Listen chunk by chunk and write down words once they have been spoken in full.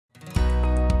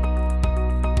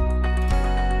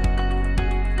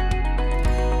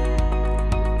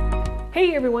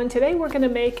Hey everyone, today we're going to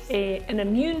make an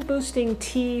immune boosting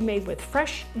tea made with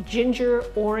fresh ginger,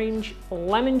 orange,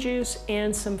 lemon juice,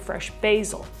 and some fresh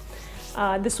basil.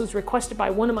 This was requested by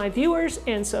one of my viewers,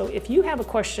 and so if you have a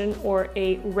question or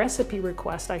a recipe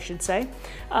request, I should say,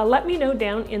 let me know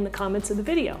down in the comments of the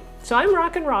video. So I'm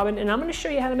Rockin' Robin, and I'm going to show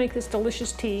you how to make this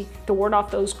delicious tea to ward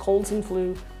off those colds and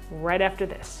flu right after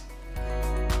this.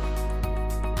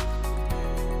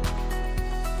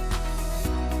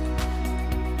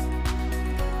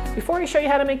 Before I show you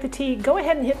how to make the tea, go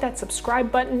ahead and hit that subscribe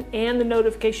button and the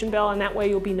notification bell, and that way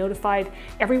you'll be notified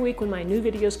every week when my new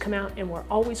videos come out, and we're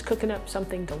always cooking up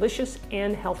something delicious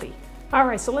and healthy. All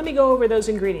right, so let me go over those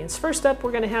ingredients. First up,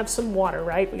 we're gonna have some water,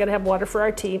 right? We gotta have water for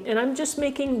our tea, and I'm just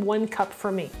making 1 cup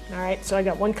for me, all right? So I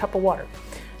got 1 cup of water.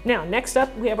 Now, next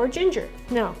up, we have our ginger.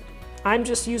 Now, I'm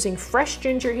just using fresh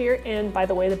ginger here, and by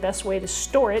the way, the best way to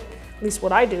store it, at least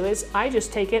what I do, is I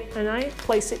just take it and I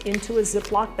place it into a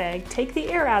Ziploc bag, take the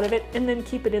air out of it, and then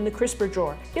keep it in the crisper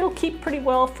drawer. It'll keep pretty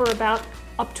well for about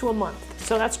up to a month,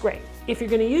 so that's great. If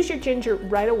you're gonna use your ginger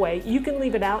right away, you can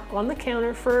leave it out on the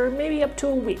counter for maybe up to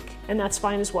a week, and that's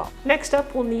fine as well. Next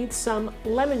up, we'll need some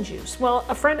lemon juice. Well,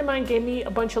 a friend of mine gave me a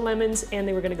bunch of lemons and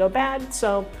they were gonna go bad,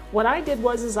 so what I did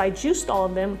was I juiced all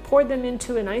of them, poured them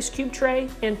into an ice cube tray,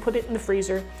 and put it in the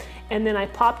freezer. And then I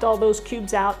popped all those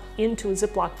cubes out into a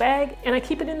Ziploc bag, and I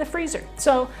keep it in the freezer.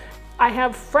 So I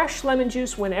have fresh lemon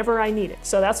juice whenever I need it.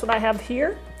 So that's what I have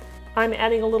here. I'm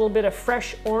adding a little bit of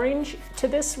fresh orange to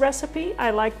this recipe.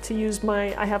 I like to use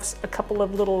I have a couple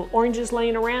of little oranges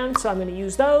laying around, so I'm gonna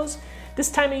use those. This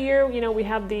time of year, you know, we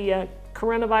have the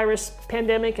coronavirus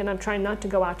pandemic, and I'm trying not to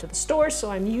go out to the store,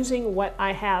 so I'm using what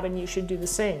I have, and you should do the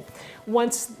same.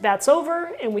 Once that's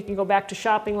over and we can go back to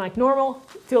shopping like normal,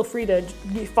 feel free to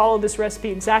follow this recipe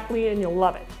exactly and you'll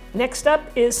love it. Next up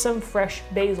is some fresh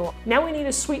basil. Now we need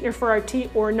a sweetener for our tea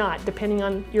or not, depending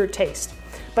on your taste.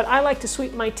 But I like to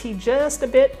sweeten my tea just a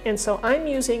bit, and so I'm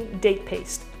using date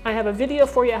paste. I have a video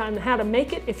for you on how to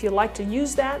make it if you'd like to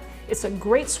use that. It's a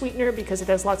great sweetener because it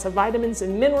has lots of vitamins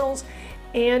and minerals,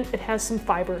 and it has some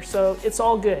fiber, so it's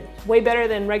all good. Way better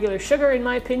than regular sugar in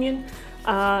my opinion.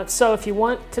 So if you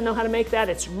want to know how to make that,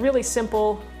 it's really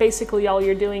simple. Basically all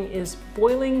you're doing is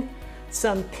boiling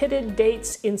some pitted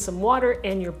dates in some water,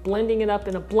 and you're blending it up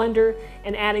in a blender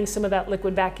and adding some of that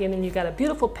liquid back in, and you got a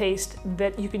beautiful paste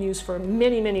that you can use for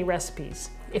many, many recipes.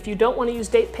 If you don't want to use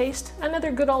date paste,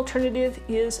 another good alternative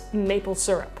is maple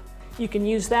syrup. You can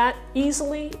use that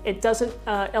easily. It doesn't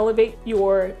elevate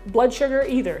your blood sugar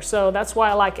either, so that's why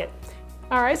I like it.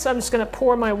 All right, so I'm just gonna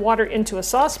pour my water into a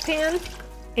saucepan,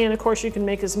 and of course you can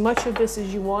make as much of this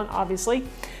as you want, obviously.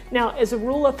 Now, as a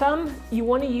rule of thumb, you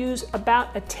wanna use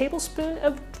about a tablespoon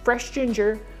of fresh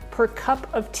ginger per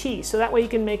cup of tea, so that way you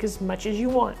can make as much as you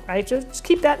want, right? Just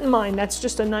keep that in mind. That's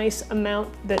just a nice amount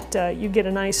that you get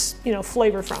a nice,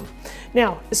 flavor from.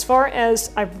 Now, as far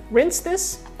as I've rinsed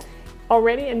this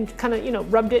already and kind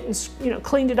of, rubbed it and,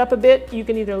 cleaned it up a bit, you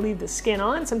can either leave the skin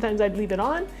on. Sometimes I'd leave it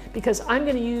on because I'm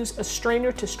gonna use a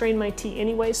strainer to strain my tea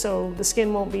anyway, so the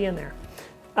skin won't be in there.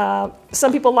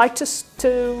 Some people like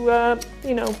to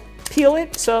peel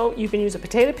it, so you can use a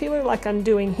potato peeler like I'm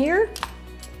doing here,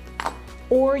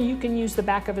 or you can use the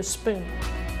back of a spoon.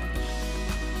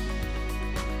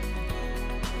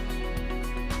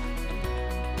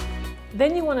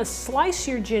 Then you want to slice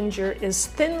your ginger as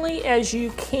thinly as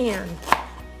you can.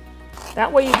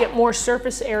 That way you get more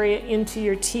surface area into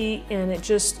your tea, and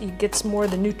it gets more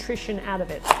of the nutrition out of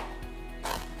it.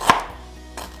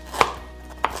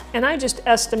 And I just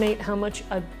estimate how much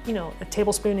a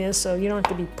tablespoon is, so you don't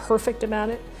have to be perfect about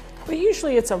it. But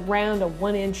usually it's around a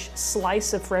 1-inch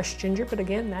slice of fresh ginger, but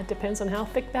again, that depends on how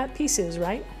thick that piece is,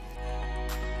 right?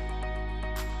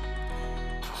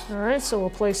 All right, so we'll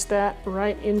place that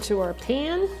right into our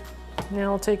pan.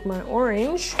 Now I'll take my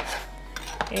orange,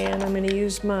 and I'm gonna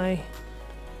use my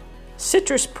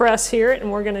citrus press here,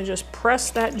 and we're gonna just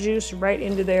press that juice right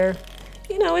into there.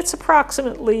 It's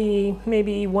approximately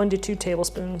maybe 1 to 2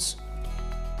 tablespoons.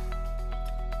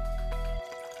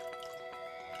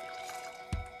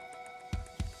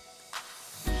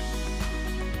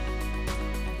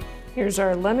 Here's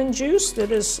our lemon juice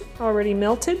that is already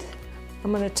melted.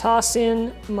 I'm gonna toss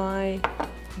in my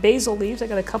basil leaves. I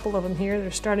got a couple of them here.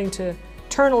 They're starting to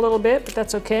turn a little bit, but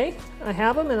that's okay. I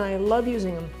have them and I love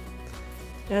using them.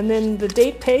 And then the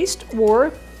date paste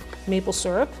or maple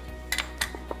syrup.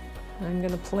 I'm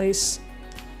gonna place,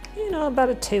 about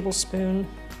a tablespoon.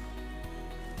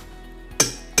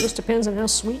 Just depends on how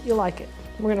sweet you like it.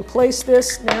 We're gonna place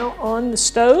this now on the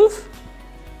stove,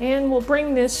 and we'll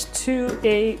bring this to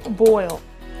a boil.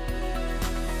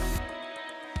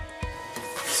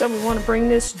 So we want to bring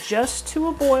this just to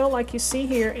a boil like you see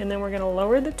here, and then we're going to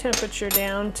lower the temperature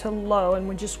down to low, and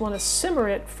we just want to simmer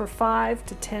it for 5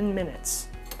 to 10 minutes.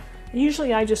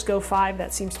 Usually I just go 5,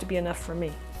 that seems to be enough for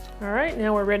me. All right,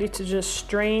 now we're ready to just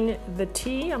strain the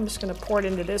tea. I'm just going to pour it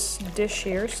into this dish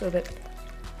here so that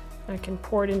I can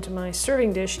pour it into my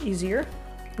serving dish easier.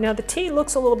 Now the tea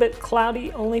looks a little bit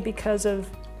cloudy only because of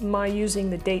my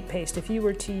using the date paste. If you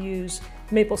were to use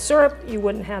maple syrup, you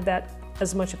wouldn't have that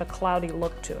as much of a cloudy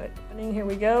look to it. And here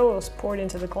we go, let's pour it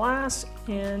into the glass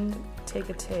and take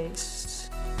a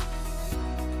taste.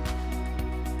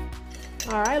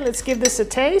 All right, let's give this a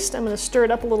taste. I'm going to stir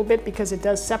it up a little bit because it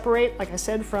does separate, like I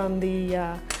said, from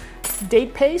the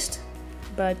date paste.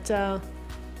 But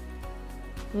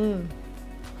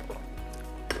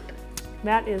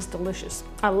that is delicious.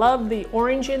 I love the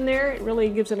orange in there. It really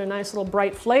gives it a nice little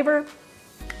bright flavor.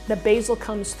 The basil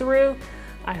comes through.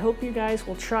 I hope you guys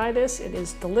will try this. It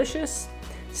is delicious.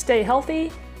 Stay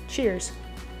healthy. Cheers.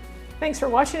 Thanks for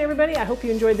watching, everybody. I hope you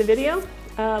enjoyed the video.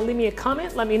 Leave me a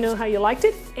comment. Let me know how you liked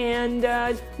it.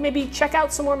 And maybe check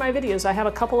out some more of my videos. I have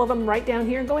a couple of them right down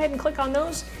here. Go ahead and click on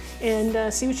those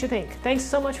and see what you think. Thanks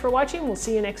so much for watching. We'll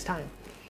see you next time.